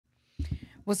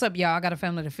What's up, y'all? I got a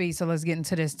family to feed, so let's get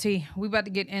into this tea. We about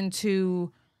to get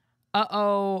into,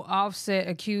 Offset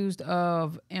accused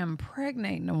of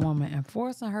impregnating a woman and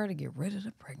forcing her to get rid of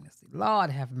the pregnancy. Lord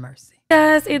have mercy.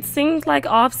 Guys, it seems like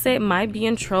Offset might be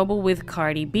in trouble with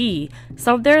Cardi B.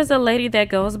 So there's a lady that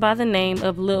goes by the name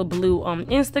of Lil Blue on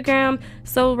Instagram.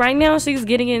 So right now she's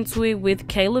getting into it with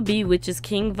Kayla B, which is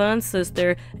King Von's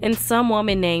sister, and some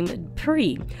woman named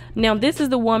Pri. Now this is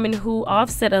the woman who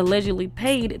Offset allegedly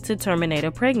paid to terminate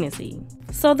a pregnancy.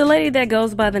 So the lady that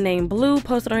goes by the name Blue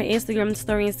posted on her Instagram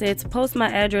story and said, "To post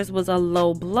my address was a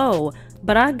low blow,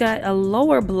 but I got a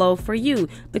lower blow for you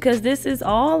because this is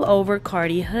all over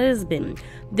Cardi's husband.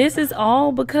 This is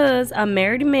all because a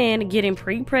married man getting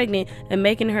pregnant and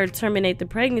making her terminate the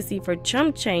pregnancy for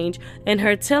chump change and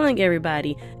her telling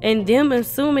everybody and them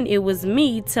assuming it was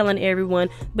me telling everyone,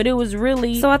 but it was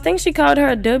really..." So I think she called her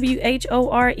a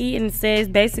WHORE and says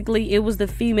basically it was the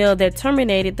female that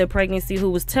terminated the pregnancy who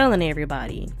was telling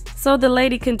everybody. So the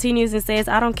lady continues and says,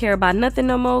 "I don't care about nothing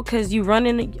no more because you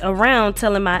running around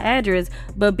telling my address,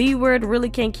 but B-word really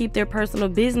can't keep their personal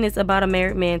business about a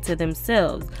married man to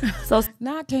themselves." So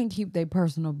Now I can't keep their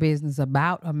personal business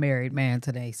about a married man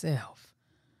to themselves.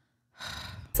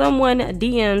 someone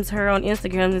DMs her on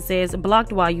Instagram and says,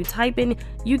 "Blocked while you typing,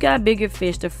 you got bigger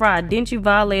fish to fry. Didn't you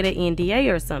violate an NDA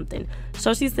or something?"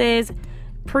 So she says,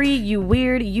 "Pri, you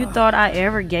weird. You thought I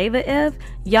ever gave a F?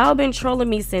 Y'all been trolling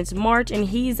me since March and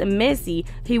he's messy.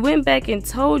 He went back and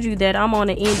told you that I'm on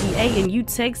an NDA and you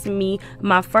texted me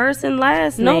my first and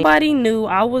last name. Nobody knew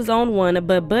I was on one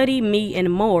but Buddy, me, and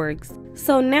Morgs."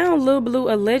 So now Lil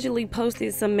Blue allegedly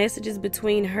posted some messages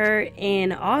between her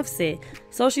and Offset.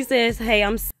 So she says, "Hey,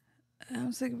 I'm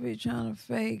sick of you trying to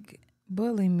fake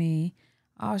bully me.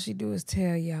 All she do is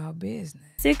tell y'all business.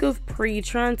 Sick of Pri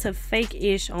trying to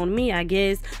fake-ish on me, I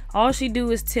guess. All she do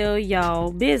is tell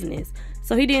y'all business."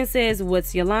 So he then says,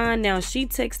 "What's your line?" Now she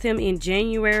texted him in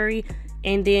January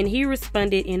and then he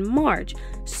responded in March.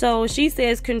 So she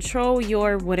says, "Control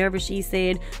your," whatever she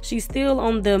said. "She's still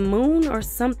on the moon or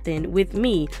something with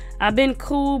me. I've been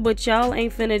cool, but y'all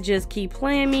ain't finna just keep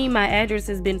playing me. My address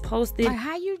has been posted." Like,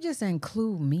 how you just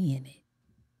include me in it?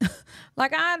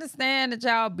 Like, I understand that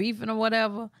y'all beefing or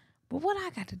whatever, but what I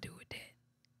got to do with that?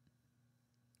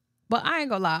 But I ain't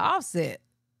gonna lie, Offset,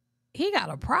 he got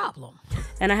a problem.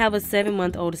 "And I have a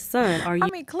 7-month-old son. Are you..." I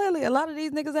mean, clearly a lot of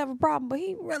these niggas have a problem, but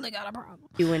he really got a problem.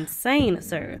 "You insane,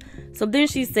 sir?" So then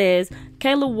she says,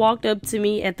 "Kayla walked up to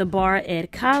me at the bar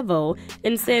at Cavo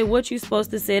and said what you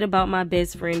supposed to said about my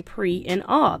best friend Pri and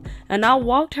Off. And I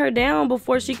walked her down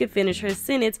before she could finish her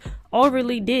sentence.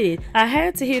 Overly did it. I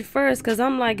had to hit first because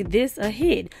I'm like, this a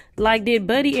hit. Like, did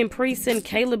Buddy and Pri send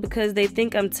Kayla because they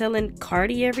think I'm telling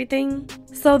Cardi everything?"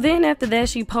 So then after that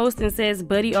she posts and says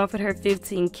Buddy offered her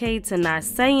 $15K to not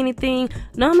say anything.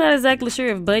 Now I'm not exactly sure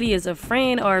if Buddy is a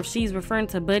friend or if she's referring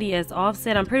to Buddy as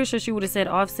Offset. I'm pretty sure she would have said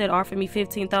Offset offered me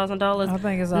 $15,000 I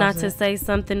think it's not Offset. to say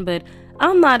something, but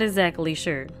I'm not exactly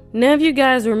sure. Now, if you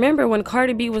guys remember when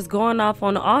Cardi B was going off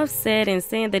on Offset and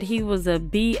saying that he was a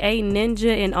BA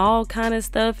ninja and all kind of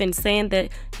stuff and saying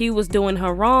that he was doing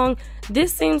her wrong,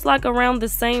 this seems like around the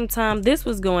same time this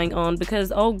was going on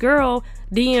because old girl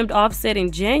DM'd Offset in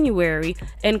January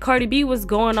and Cardi B was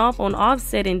going off on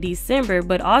Offset in December,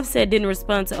 but Offset didn't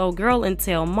respond to old girl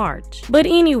until March. But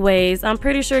anyways, I'm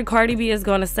pretty sure Cardi B is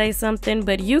gonna say something,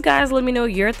 but you guys let me know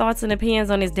your thoughts and opinions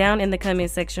on this down in the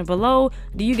comment section below.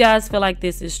 Do you guys feel like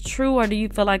this is true or do you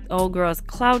feel like old girl's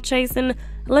clout chasing?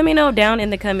 Let me know down in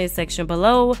the comment section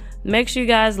below. Make sure you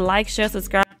guys like, share,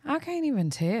 subscribe. I can't even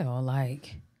tell.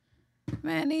 Like,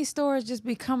 man, these stories just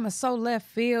becoming so left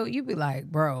field. You be like,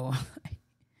 bro,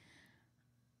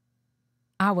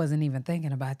 I wasn't even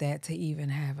thinking about that to even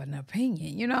have an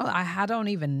opinion. You know, I don't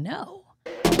even know.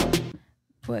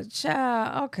 But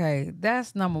child, okay,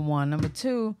 that's number one. Number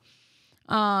two,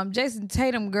 Jason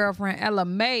Tatum's girlfriend Ella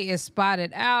May is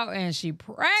spotted out and she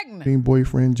pregnant.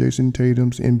 Boyfriend Jason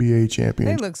Tatum's NBA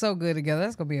champion. They look so good together.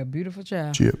 That's gonna be a beautiful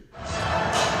child. Chip.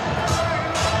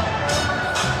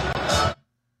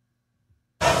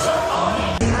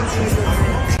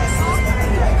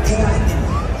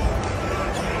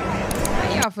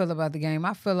 How y'all feel about the game?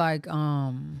 I feel like the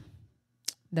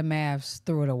Mavs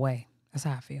threw it away. That's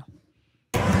how I feel.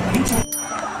 They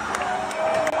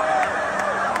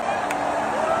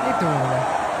threw it away.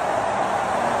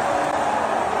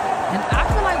 And I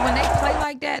feel like when they play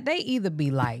like that, they either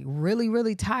be like really,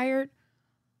 really tired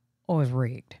or it's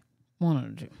rigged. One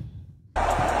of the two.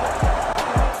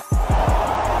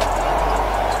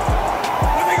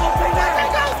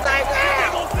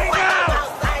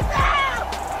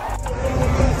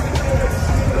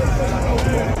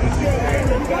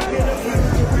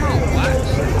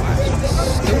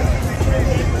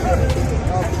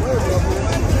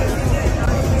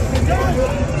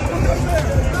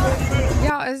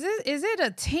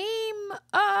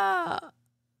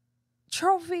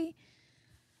 trophy?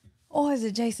 Or is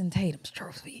it Jason Tatum's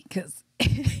trophy? Because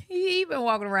he been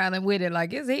walking around with it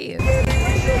like it's his.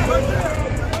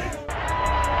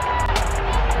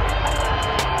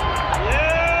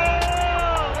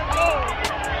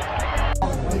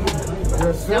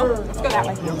 Yes, sir. No? Let's go that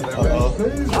way.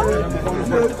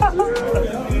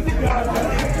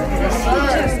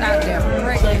 Just out there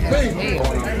breaking his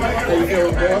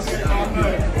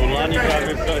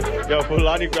hell.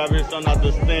 Fulani grabbing his son out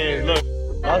the stand. Look,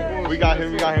 we got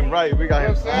him right. We got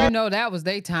him. You know, that was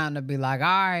their time to be like, all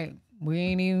right, we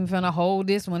ain't even finna hold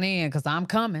this one in because I'm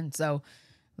coming. So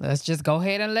let's just go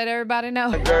ahead and let everybody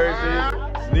know. Jersey,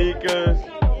 sneakers.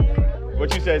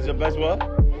 What you say is the best what?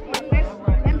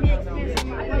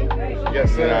 Yes,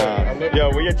 sir. Yo,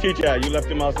 where your teacher at? You left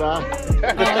him outside?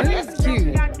 Oh, he's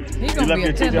cute. He's gonna be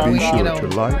a tender when Be he sure get to over.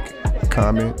 like,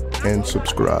 comment, and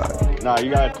subscribe. Nah,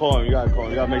 you gotta call him. You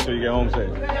gotta make sure you get home safe.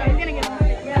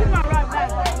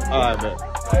 All right, bet.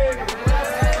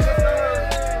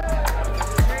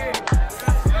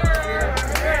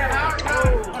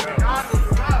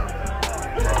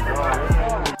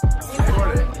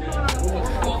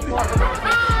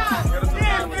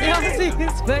 Y'all see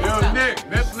his face? Yo, Nick,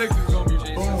 Netflix is gonna be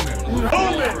booming.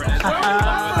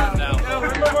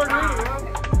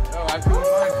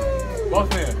 Boss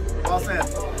man.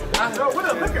 Yo, what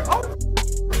up? Look at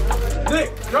Nick,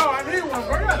 yo, I need one.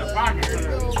 Bring out a pocket.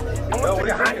 Yo, what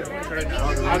you drinking?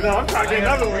 I know, I'm trying to get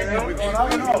another one.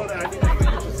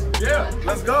 Yeah,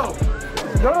 let's go.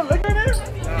 Yo, liquor in there?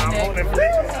 I'm on it.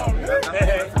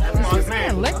 Is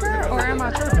this liquor or am I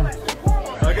tripping?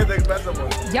 I get the expensive one.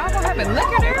 Y'all gonna have it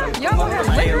liquor there? Y'all gonna have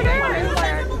liquor there? It's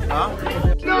like, Huh?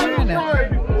 keep hearing that.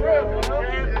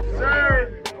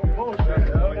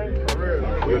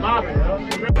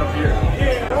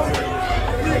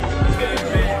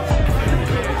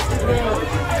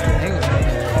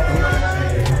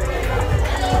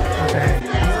 Okay,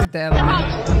 let's get the element.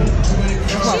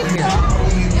 Come over here.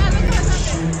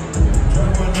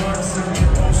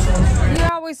 You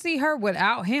always see her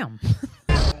without him.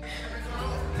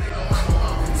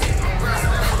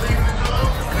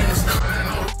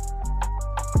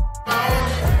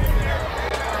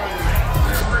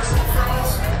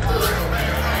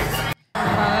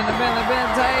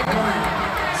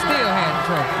 Still had the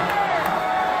trophy.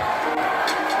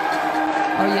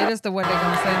 Oh yeah, that's the what they're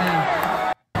gonna say now.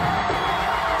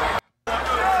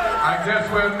 I guess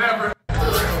we'll never.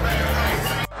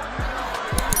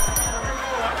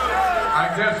 I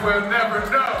guess we'll never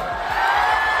know.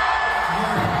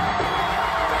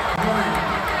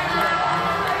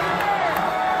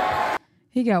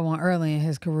 He got one early in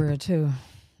his career too.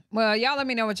 Well, y'all let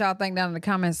me know what y'all think down in the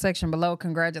comment section below.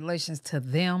 Congratulations to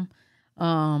them.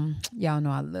 Y'all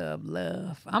know I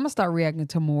love. I'm gonna start reacting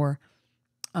to more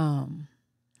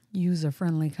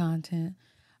user-friendly content.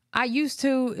 I used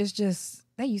to, it's just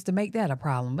they used to make that a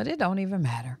problem, but it don't even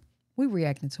matter. We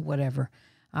reacting to whatever.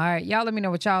 All right, y'all let me know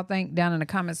what y'all think down in the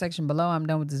comment section below. I'm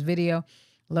done with this video.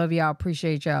 Love y'all,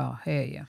 appreciate y'all. Hell yeah.